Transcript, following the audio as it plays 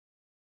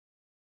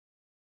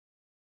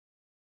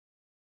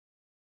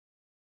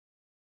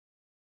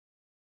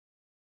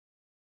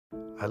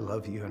I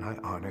love you and I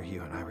honor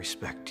you and I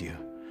respect you,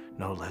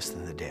 no less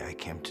than the day I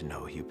came to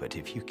know you. But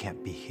if you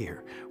can't be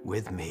here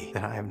with me,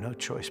 then I have no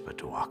choice but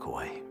to walk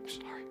away. I'm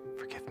sorry.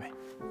 Forgive me.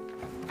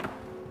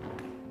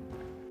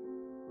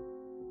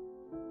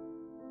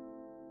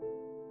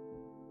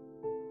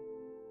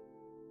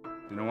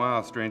 Been a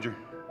while, stranger.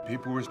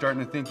 People were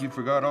starting to think you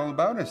forgot all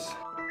about us.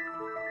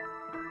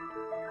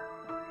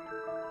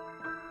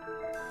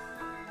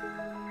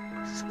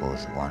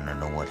 Suppose you want to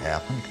know what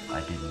happened? I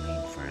didn't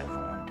mean for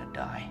everyone to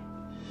die.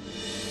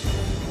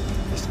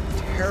 This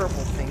terrible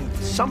thing.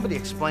 Somebody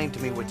explain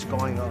to me what's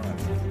going on.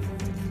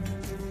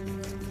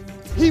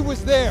 He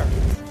was there.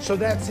 So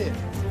that's it.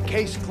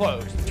 Case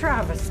closed.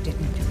 Travis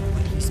didn't do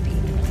what he's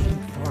being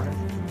blamed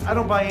for. I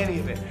don't buy any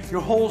of it.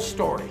 Your whole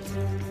story.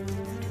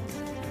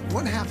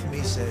 One half of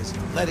me says,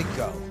 let it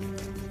go.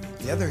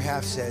 The other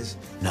half says,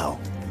 no.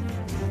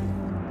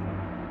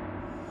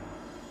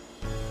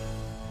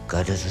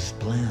 God has his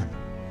plan.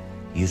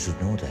 You should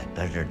know that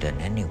better than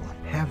anyone.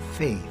 Have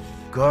faith.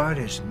 God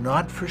has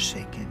not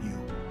forsaken you.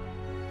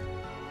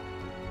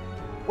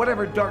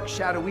 Whatever dark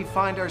shadow we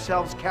find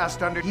ourselves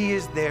cast under, he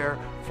is there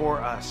for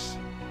us.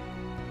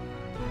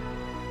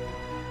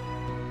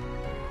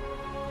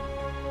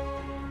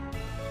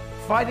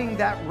 Fighting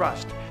that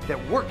rust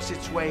that works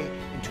its way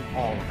into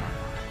all of our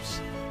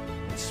lives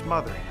and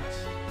smothering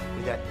us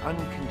with that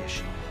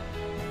unconditional,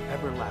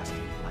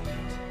 everlasting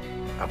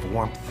blanket of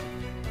warmth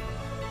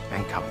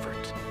and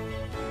comfort.